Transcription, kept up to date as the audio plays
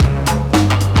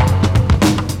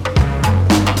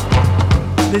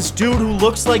This dude who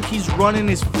looks like he's running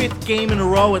his 5th game in a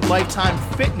row at Lifetime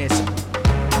Fitness.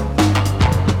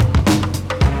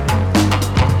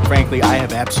 Frankly, I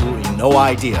have absolutely no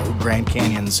idea who Grand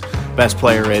Canyon's best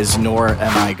player is, nor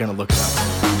am I going to look it up.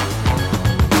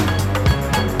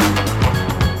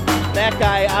 That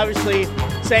guy obviously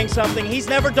saying something he's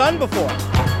never done before.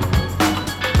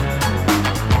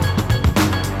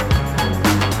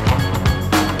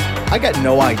 I got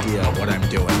no idea what I'm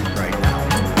doing right now.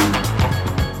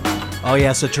 Oh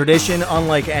yes, a tradition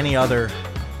unlike any other.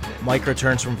 Mike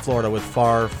returns from Florida with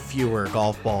far fewer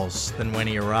golf balls than when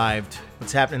he arrived.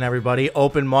 What's happening, everybody?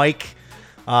 Open mic,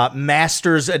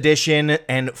 Masters edition,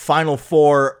 and Final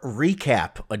Four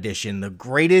recap edition. The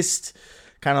greatest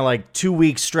kind of like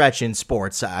 2-week stretch in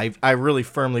sports. I really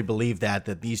firmly believe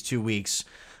that these 2 weeks,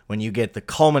 when you get the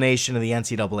culmination of the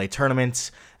NCAA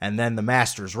tournaments and then the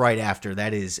Masters right after,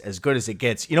 that is as good as it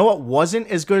gets. You know what wasn't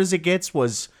as good as it gets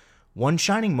was one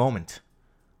shining moment.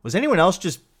 Was anyone else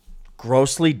just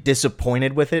grossly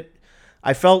disappointed with it?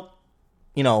 I felt,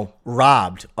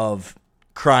 robbed of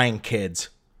crying kids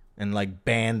and like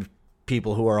banned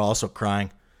people who are also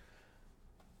crying.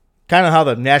 Kind of how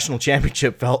the national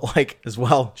championship felt like as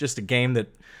well. Just a game that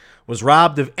was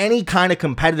robbed of any kind of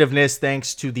competitiveness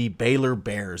thanks to the Baylor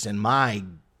Bears. And my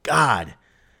God,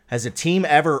 has a team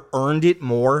ever earned it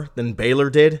more than Baylor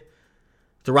did?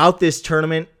 Throughout this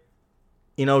tournament,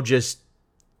 just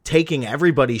taking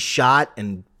everybody's shot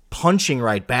and punching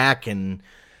right back. And,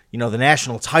 the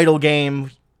national title game,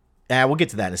 we'll get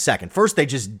to that in a second. First, they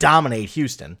just dominate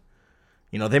Houston.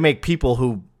 They make people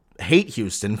who hate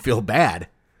Houston feel bad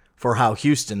for how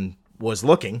Houston was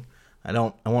looking. I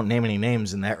won't name any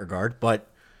names in that regard, but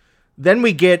then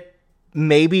we get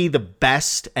maybe the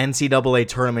best NCAA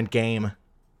tournament game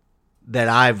that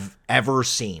I've ever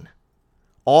seen.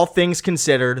 All things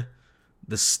considered,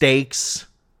 the stakes,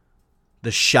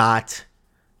 the shot,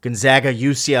 Gonzaga,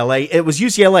 UCLA. It was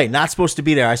UCLA, not supposed to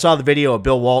be there. I saw the video of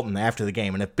Bill Walton after the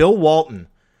game, and if Bill Walton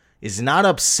is not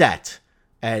upset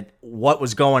at what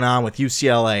was going on with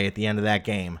UCLA at the end of that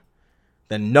game,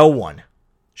 then no one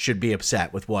should be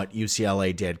upset with what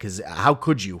UCLA did, because how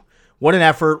could you? What an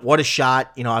effort, what a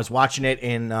shot. I was watching it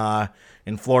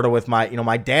in Florida with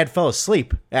my dad fell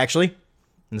asleep, actually,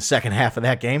 in the second half of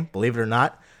that game, believe it or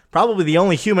not. Probably the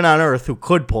only human on earth who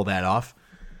could pull that off.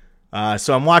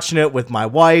 So I'm watching it with my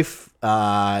wife,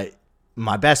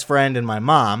 my best friend, and my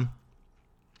mom,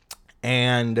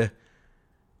 and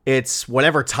it's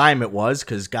whatever time it was,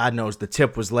 because God knows the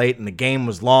tip was late and the game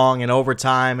was long and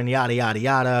overtime and yada, yada,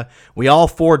 yada. We all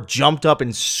four jumped up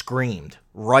and screamed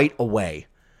right away.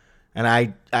 And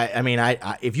I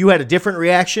if you had a different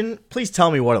reaction, please tell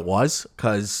me what it was,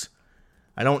 because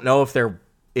I don't know if there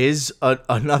is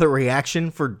another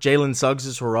reaction for Jalen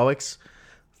Suggs' heroics.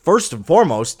 First and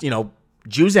foremost,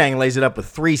 Juzang lays it up with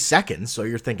 3 seconds, so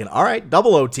you're thinking, all right,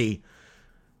 double OT.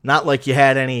 Not like you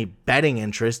had any betting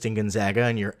interest in Gonzaga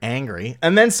and you're angry.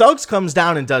 And then Suggs comes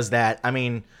down and does that. I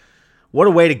mean, what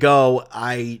a way to go.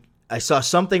 I saw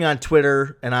something on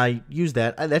Twitter, and I used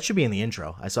that. That should be in the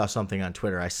intro. I saw something on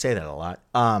Twitter. I say that a lot.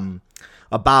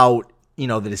 About,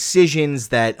 the decisions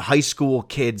that high school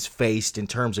kids faced in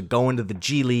terms of going to the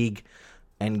G League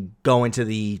and going to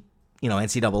the,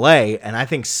 NCAA. And I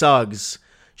think Suggs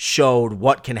showed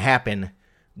what can happen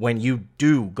when you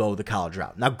do go the college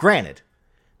route. Now, granted,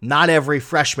 not every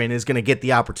freshman is going to get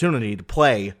the opportunity to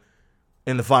play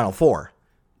in the Final Four.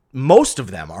 Most of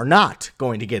them are not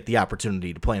going to get the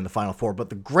opportunity to play in the Final Four,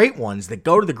 but the great ones that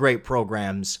go to the great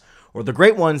programs, or the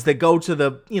great ones that go to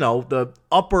the, the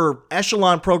upper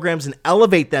echelon programs and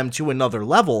elevate them to another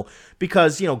level,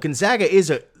 because, Gonzaga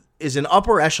is an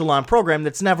upper echelon program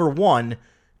that's never won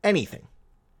anything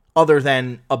other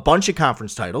than a bunch of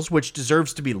conference titles, which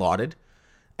deserves to be lauded,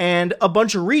 and a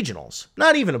bunch of regionals.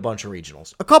 Not even a bunch of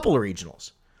regionals. A couple of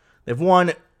regionals. They've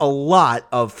won a lot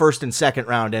of first and second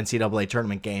round NCAA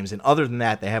tournament games, and other than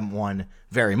that, they haven't won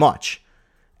very much.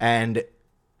 And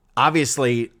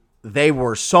obviously, they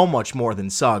were so much more than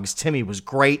Suggs. Timmy was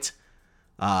great.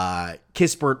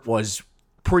 Kispert was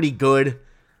pretty good.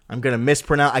 I'm going to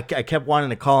mispronounce. I kept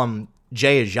wanting to call him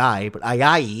Jay Ajayi, but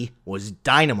Ayayi was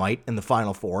dynamite in the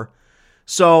Final Four.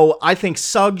 So I think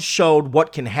Suggs showed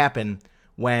what can happen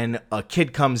when a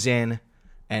kid comes in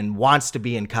and wants to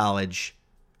be in college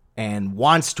and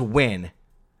wants to win,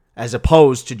 as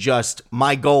opposed to just,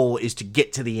 my goal is to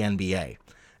get to the NBA.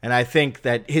 And I think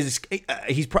that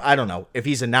I don't know if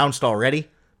he's announced already.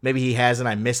 Maybe he has and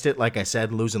I missed it. Like I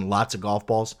said, losing lots of golf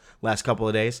balls last couple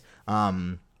of days.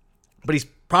 But he's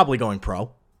probably going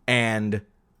pro. And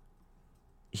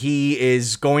he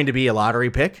is going to be a lottery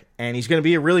pick. And he's going to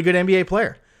be a really good NBA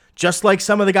player. just like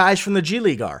some of the guys from the G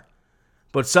League are.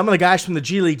 But some of the guys from the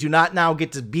G League do not now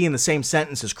get to be in the same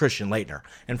sentence as Christian Laettner.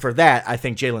 And for that, I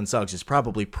think Jalen Suggs is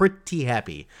probably pretty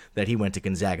happy that he went to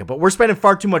Gonzaga. But we're spending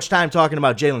far too much time talking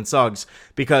about Jalen Suggs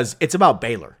because it's about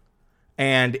Baylor.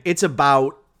 And it's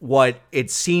about what it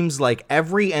seems like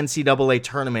every NCAA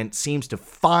tournament seems to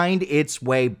find its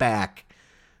way back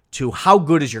to how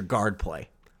good is your guard play.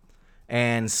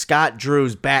 And Scott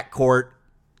Drew's backcourt,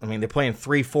 I mean, they're playing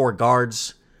 3-4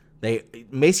 guards.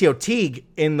 Maceo Teague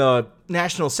in the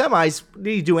national semis,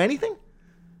 did he do anything?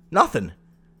 Nothing.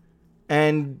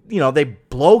 And, they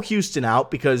blow Houston out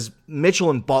because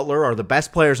Mitchell and Butler are the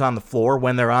best players on the floor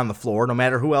when they're on the floor, no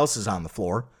matter who else is on the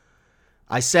floor.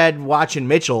 I said watching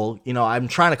Mitchell, I'm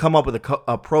trying to come up with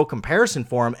a pro comparison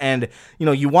for him. And,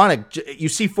 you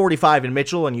see 45 in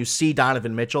Mitchell and you see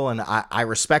Donovan Mitchell, and I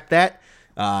respect that.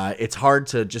 It's hard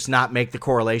to just not make the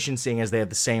correlation, seeing as they have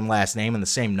the same last name and the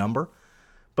same number.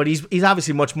 But he's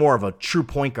obviously much more of a true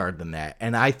point guard than that.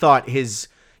 And I thought his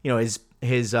national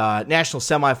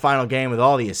semifinal game with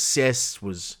all the assists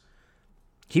was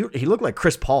he looked like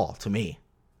Chris Paul to me.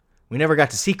 We never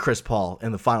got to see Chris Paul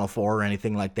in the Final Four or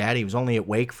anything like that. He was only at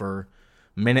Wake for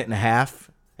a minute and a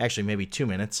half, actually maybe 2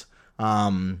 minutes.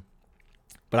 But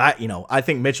I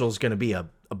think Mitchell's going to be a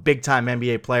big time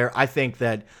NBA player. I think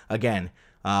that again.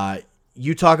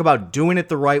 You talk about doing it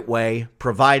the right way,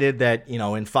 provided that,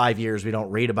 in 5 years we don't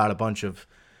read about a bunch of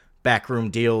backroom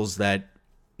deals that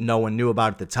no one knew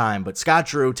about at the time. But Scott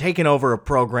Drew taking over a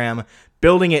program,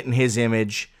 building it in his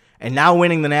image, and now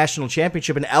winning the national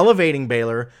championship and elevating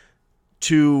Baylor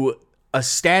to a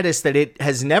status that it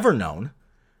has never known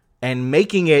and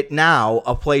making it now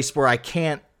a place where I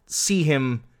can't see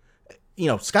him.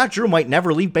 Scott Drew might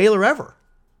never leave Baylor ever.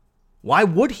 Why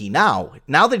would he now?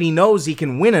 Now that he knows he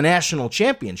can win a national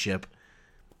championship,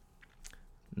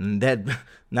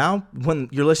 now when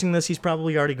you're listening to this, he's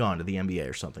probably already gone to the NBA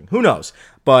or something. Who knows?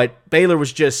 But Baylor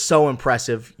was just so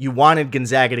impressive. You wanted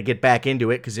Gonzaga to get back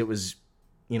into it because it was,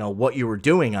 what you were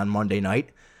doing on Monday night.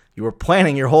 You were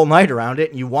planning your whole night around it,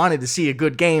 and you wanted to see a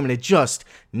good game, and it just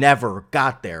never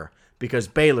got there because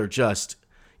Baylor just...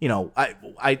 I'm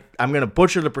going to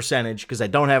butcher the percentage because I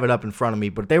don't have it up in front of me,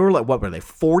 but they were like, what were they,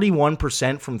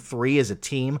 41% from three as a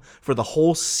team for the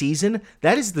whole season?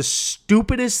 That is the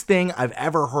stupidest thing I've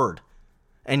ever heard.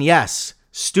 And yes,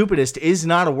 stupidest is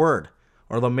not a word,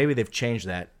 although maybe they've changed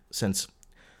that since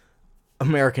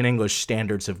American English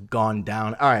standards have gone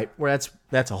down. All right, well,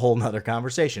 that's a whole nother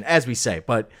conversation, as we say.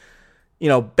 But,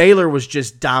 Baylor was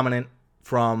just dominant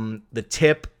from the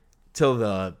tip to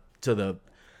the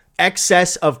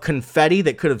excess of confetti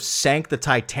that could have sank the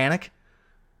Titanic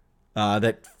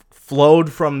that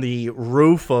flowed from the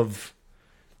roof of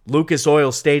Lucas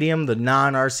Oil Stadium, the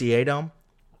non-RCA Dome,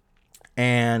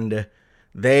 and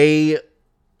they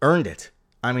earned it.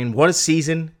 I mean, what a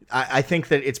season. I think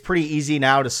that it's pretty easy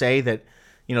now to say that,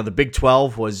 the Big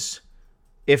 12 was,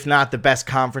 if not the best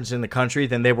conference in the country,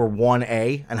 then they were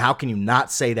 1A, and how can you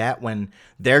not say that when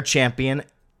their champion,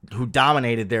 who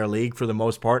dominated their league for the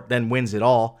most part, then wins it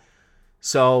all?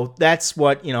 So that's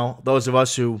what, those of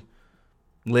us who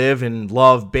live and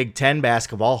love Big Ten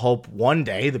basketball hope one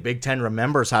day the Big Ten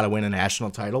remembers how to win a national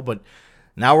title. But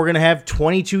now we're going to have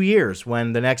 22 years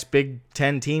when the next Big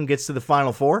Ten team gets to the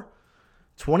Final Four.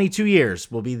 22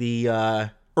 years will be the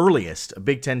earliest a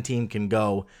Big Ten team can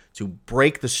go to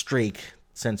break the streak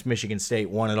since Michigan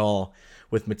State won it all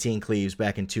with Mateen Cleaves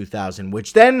back in 2000,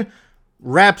 which then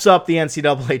wraps up the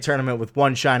NCAA tournament with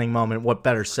one shining moment. What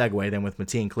better segue than with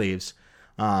Mateen Cleaves?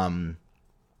 I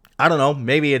don't know.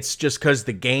 Maybe it's just because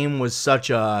the game was such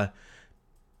a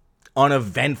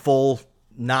uneventful,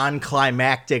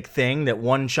 non-climactic thing that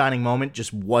one shining moment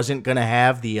just wasn't going to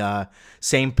have the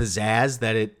same pizzazz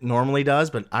that it normally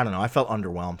does. But I don't know. I felt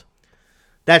underwhelmed.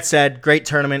 That said, great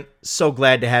tournament. So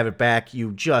glad to have it back.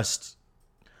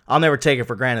 I'll never take it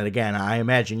for granted again. I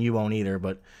imagine you won't either.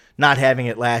 But not having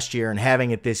it last year and having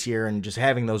it this year and just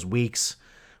having those weeks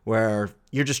where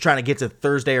you're just trying to get to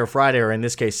Thursday or Friday, or in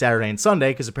this case, Saturday and Sunday,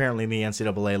 because apparently the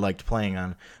NCAA liked playing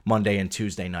on Monday and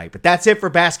Tuesday night. But that's it for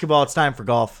basketball. It's time for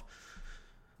golf.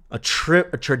 A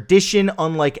tradition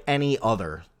unlike any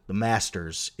other. The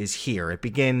Masters is here. It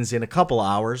begins in a couple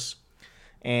hours,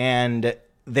 and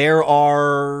there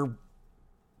are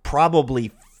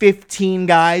probably 15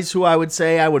 guys who I would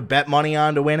say I would bet money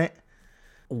on to win it.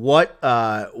 What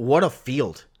a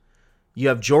field. You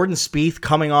have Jordan Spieth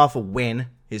coming off a win,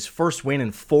 his first win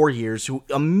in 4 years, who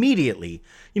immediately,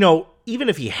 even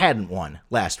if he hadn't won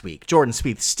last week, Jordan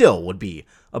Spieth still would be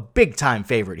a big-time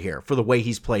favorite here for the way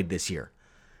he's played this year.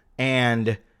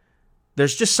 And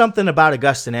there's just something about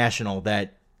Augusta National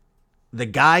that the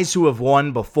guys who have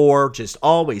won before just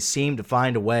always seem to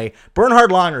find a way. Bernhard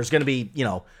Langer is going to be,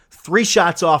 3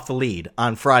 shots off the lead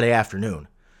on Friday afternoon.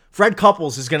 Fred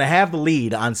Couples is going to have the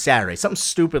lead on Saturday. Something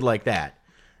stupid like that.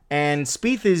 And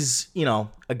Spieth is,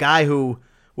 a guy who,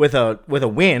 with a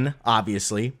win,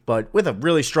 obviously, but with a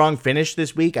really strong finish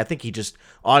this week, I think he just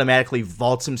automatically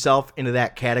vaults himself into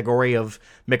that category of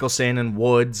Mickelson and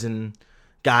Woods and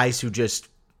guys who just,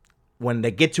 when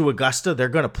they get to Augusta, they're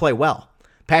going to play well.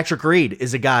 Patrick Reed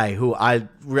is a guy who I'm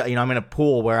in a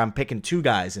pool where I'm picking 2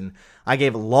 guys, and I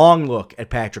gave a long look at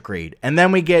Patrick Reed. And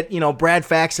then we get, Brad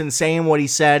Faxon saying what he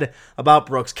said about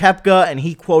Brooks Koepka, and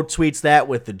he quote tweets that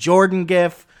with the Jordan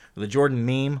gif, or the Jordan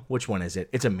meme. Which one is it?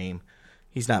 It's a meme.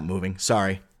 He's not moving.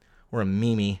 Sorry. We're a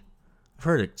meme. I've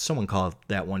heard someone call it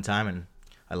that one time, and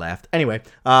I laughed. Anyway,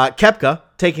 Koepka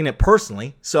taking it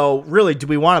personally. So really, do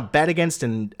we want to bet against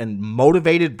and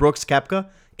motivated Brooks Koepka?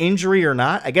 Injury or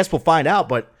not? I guess we'll find out,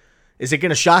 but is it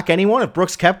going to shock anyone if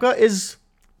Brooks Koepka is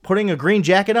putting a green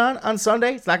jacket on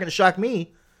Sunday? It's not going to shock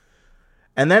me.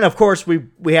 And then, of course,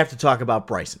 we have to talk about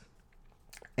Bryson.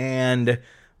 And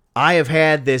I have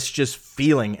had this just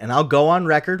feeling, and I'll go on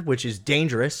record, which is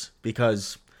dangerous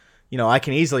because, I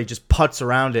can easily just putz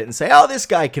around it and say, oh, this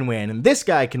guy can win, and this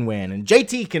guy can win, and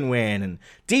JT can win, and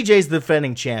DJ's the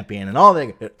defending champion, and all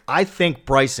that. I think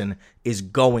Bryson is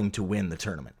going to win the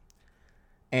tournament.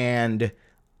 And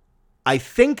I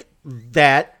think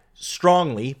that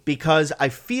strongly because I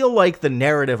feel like the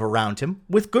narrative around him,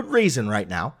 with good reason right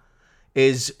now,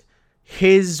 is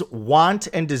his want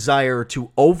and desire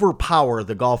to overpower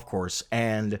the golf course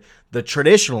and the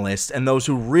traditionalists and those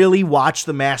who really watch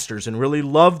the Masters and really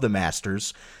love the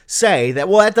Masters say that,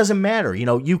 well, that doesn't matter.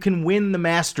 You can win the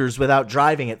Masters without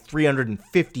driving at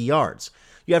 350 yards.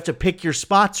 You have to pick your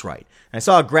spots right. And I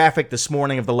saw a graphic this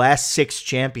morning of the last 6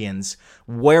 champions.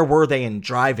 Where were they in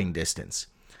driving distance?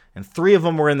 And 3 of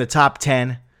them were in the top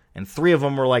 10, and 3 of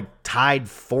them were tied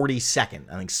 42nd.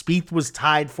 I think Spieth was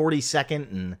tied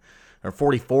 42nd or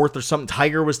 44th or something.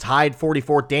 Tiger was tied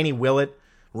 44th. Danny Willett.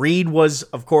 Reed was,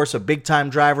 of course, a big-time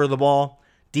driver of the ball.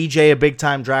 DJ, a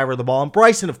big-time driver of the ball. And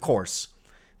Bryson, of course,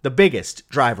 the biggest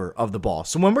driver of the ball.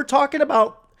 So when we're talking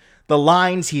about the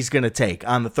lines he's going to take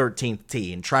on the 13th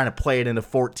tee and trying to play it in the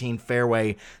 14th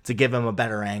fairway to give him a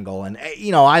better angle. And,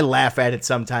 I laugh at it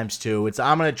sometimes too.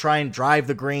 I'm going to try and drive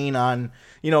the green on,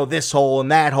 this hole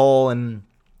and that hole. And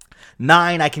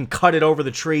 9, I can cut it over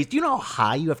the trees. Do you know how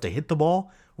high you have to hit the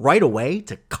ball right away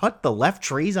to cut the left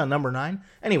trees on number 9?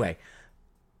 Anyway,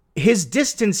 his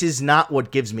distance is not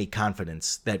what gives me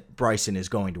confidence that Bryson is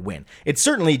going to win. It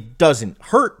certainly doesn't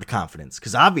hurt the confidence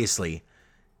because obviously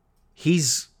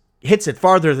he's hits it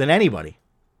farther than anybody.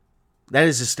 That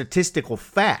is a statistical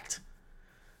fact.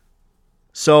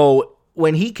 So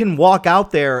when he can walk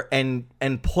out there and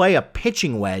play a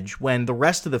pitching wedge when the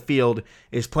rest of the field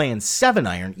is playing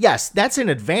 7-iron, yes, that's an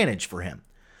advantage for him.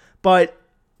 But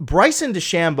Bryson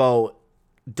DeChambeau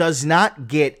does not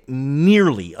get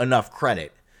nearly enough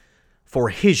credit for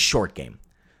his short game.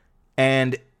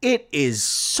 And it is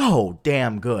so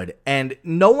damn good. And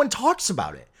no one talks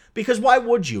about it. Because why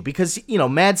would you? Because,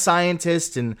 mad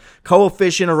scientist and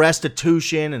coefficient of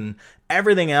restitution and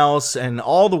everything else and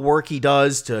all the work he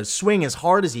does to swing as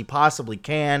hard as he possibly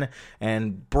can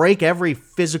and break every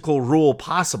physical rule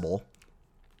possible.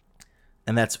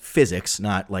 And that's physics,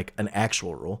 not like an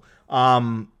actual rule.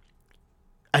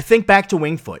 I think back to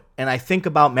Winged Foot and I think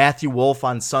about Matthew Wolff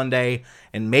on Sunday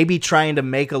and maybe trying to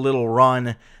make a little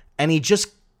run. And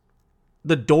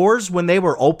the doors, when they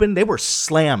were open, they were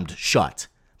slammed shut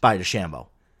by DeChambeau.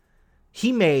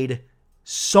 He made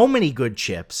so many good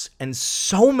chips and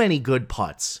so many good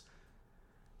putts.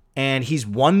 And he's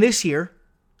won this year.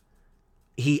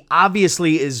 He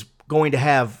obviously is going to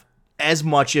have as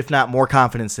much, if not more,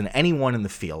 confidence than anyone in the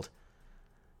field.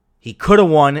 He could have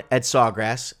won at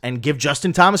Sawgrass, and give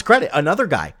Justin Thomas credit, another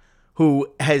guy who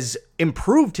has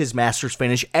improved his Masters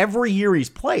finish every year he's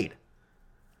played.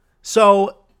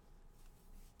 So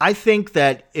I think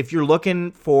that if you're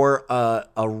looking for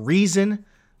a reason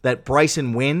that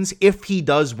Bryson wins, if he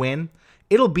does win,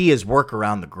 it'll be his work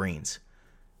around the greens.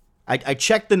 I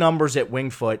checked the numbers at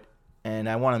Winged Foot, and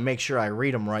I want to make sure I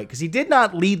read them right, because he did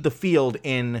not lead the field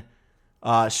in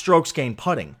strokes gained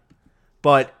putting,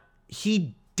 but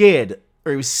he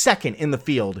was second in the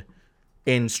field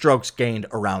in strokes gained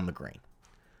around the green,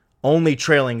 only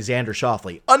trailing Xander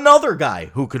Schauffele, another guy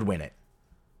who could win it.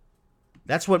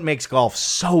 That's what makes golf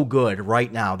so good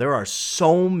right now. There are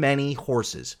so many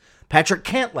horses. Patrick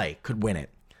Cantlay could win it.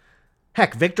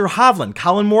 Heck, Victor Hovland,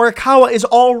 Colin Morikawa is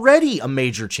already a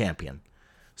major champion.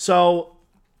 So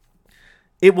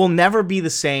it will never be the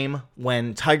same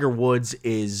when Tiger Woods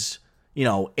is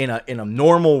in a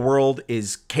normal world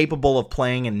is capable of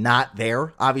playing and not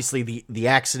there. Obviously, the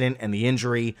accident and the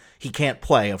injury, he can't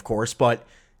play, of course. But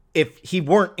if he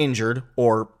weren't injured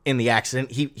or in the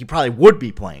accident, he probably would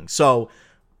be playing. So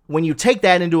when you take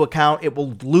that into account, it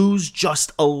will lose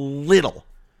just a little.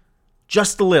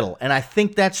 Just a little. And I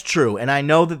think that's true. And I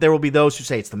know that there will be those who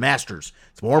say it's the Masters.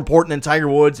 It's more important than Tiger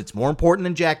Woods. It's more important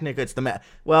than Jack Nicklaus.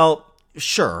 Well,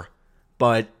 sure.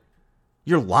 But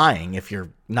you're lying if you're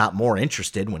not more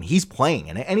interested when he's playing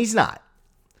in it. And he's not.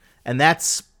 And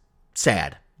that's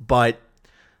sad. But,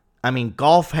 I mean,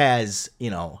 golf has,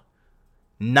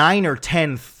 9 or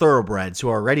 10 thoroughbreds who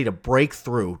are ready to break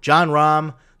through. Jon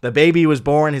Rahm, the baby was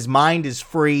born. His mind is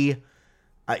free.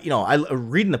 I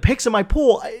reading the picks in my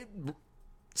pool,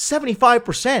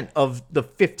 75% of the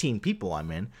 15 people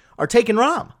I'm in are taking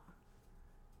Rahm.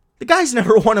 The guy's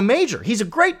never won a major. He's a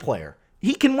great player.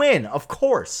 He can win, of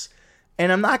course.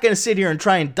 And I'm not going to sit here and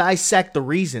try and dissect the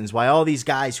reasons why all these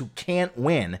guys who can't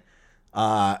win,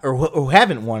 or who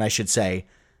haven't won, I should say,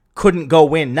 couldn't go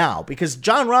win now. Because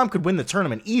Jon Rahm could win the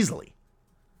tournament easily.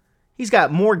 He's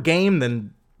got more game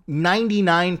than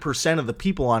 99% of the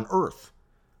people on Earth.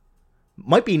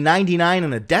 Might be 99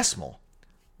 and a decimal.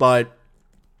 But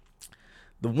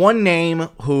the one name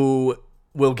who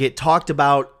will get talked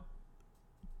about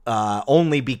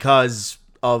only because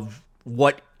of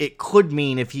what it could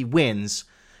mean if he wins,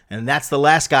 and that's the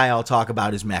last guy I'll talk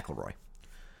about, is McIlroy.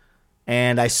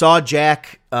 And I saw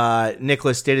Jack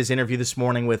Nicklaus did his interview this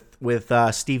morning with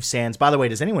Steve Sands. By the way,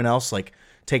 does anyone else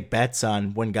take bets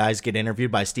on when guys get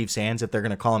interviewed by Steve Sands if they're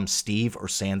going to call him Steve or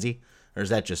Sandsy? Or is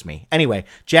that just me? Anyway,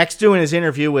 Jack's doing his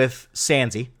interview with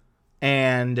Sandsy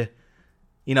and,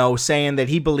 saying that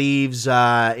he believes,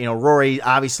 Rory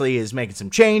obviously is making some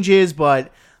changes,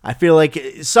 but I feel like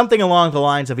something along the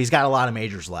lines of he's got a lot of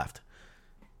majors left.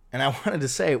 And I wanted to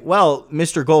say, well,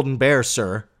 Mr. Golden Bear,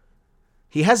 sir,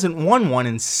 he hasn't won one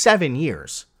in 7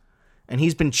 years. And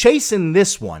he's been chasing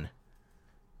this one,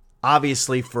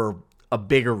 obviously, for a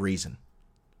bigger reason.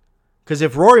 Because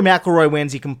if Rory McIlroy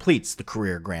wins, he completes the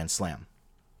career Grand Slam.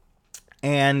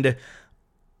 And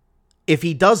if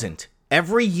he doesn't,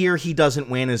 every year he doesn't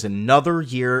win is another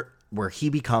year where he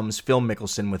becomes Phil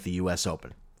Mickelson with the U.S.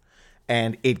 Open.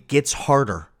 And it gets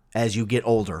harder as you get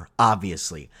older,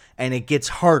 obviously. And it gets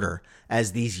harder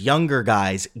as these younger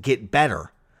guys get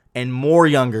better and more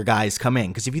younger guys come in.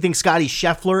 Because if you think Scottie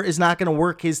Scheffler is not going to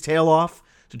work his tail off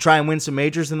to try and win some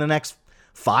majors in the next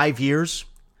 5 years,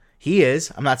 he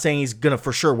is. I'm not saying he's going to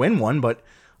for sure win one, but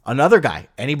another guy.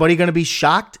 Anybody going to be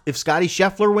shocked if Scottie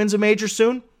Scheffler wins a major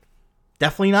soon?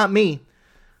 Definitely not me.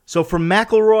 So for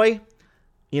McIlroy,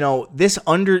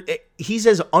 he's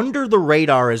as under the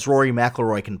radar as Rory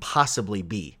McIlroy can possibly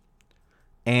be.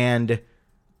 And,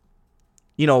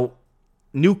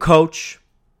 new coach,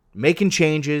 making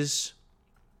changes.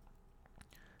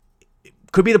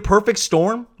 Could be the perfect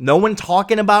storm. No one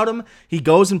talking about him. He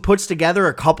goes and puts together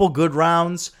a couple good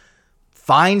rounds,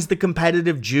 finds the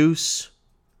competitive juice.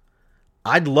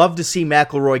 I'd love to see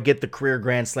McIlroy get the career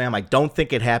Grand Slam. I don't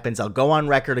think it happens. I'll go on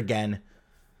record again.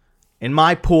 In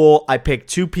my pool, I picked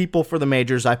 2 people for the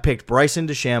majors. I picked Bryson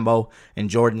DeChambeau and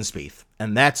Jordan Spieth.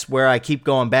 And that's where I keep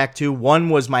going back to. One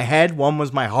was my head, one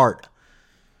was my heart.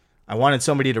 I wanted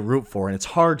somebody to root for, and it's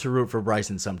hard to root for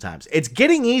Bryson sometimes. It's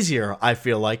getting easier, I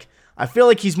feel like. I feel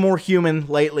like he's more human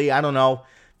lately. I don't know.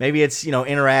 Maybe it's,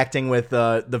 interacting with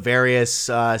the various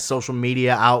social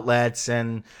media outlets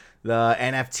and the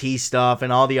NFT stuff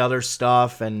and all the other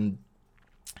stuff. And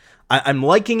I'm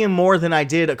liking him more than I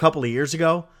did a couple of years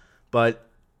ago. But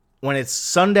when it's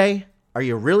Sunday, are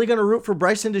you really going to root for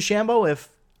Bryson DeChambeau if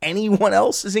anyone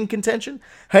else is in contention?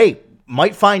 Hey,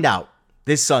 might find out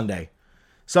this Sunday.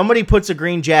 Somebody puts a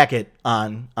green jacket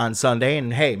on Sunday,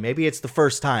 and hey, maybe it's the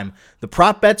first time. The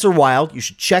prop bets are wild. You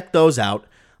should check those out.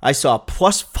 I saw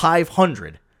plus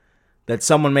 500 that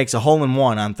someone makes a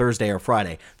hole-in-one on Thursday or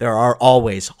Friday. There are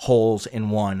always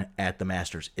holes-in-one at the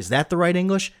Masters. Is that the right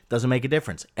English? Doesn't make a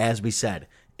difference. As we said,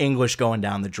 English going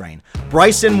down the drain.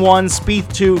 Bryson 1,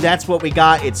 Spieth 2. That's what we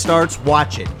got. It starts.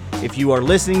 Watch it. If you are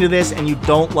listening to this and you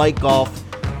don't like golf,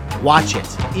 watch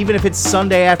it. Even if it's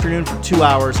Sunday afternoon for 2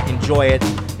 hours, enjoy it.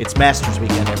 It's Masters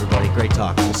weekend, everybody. Great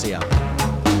talk. We'll see you out there.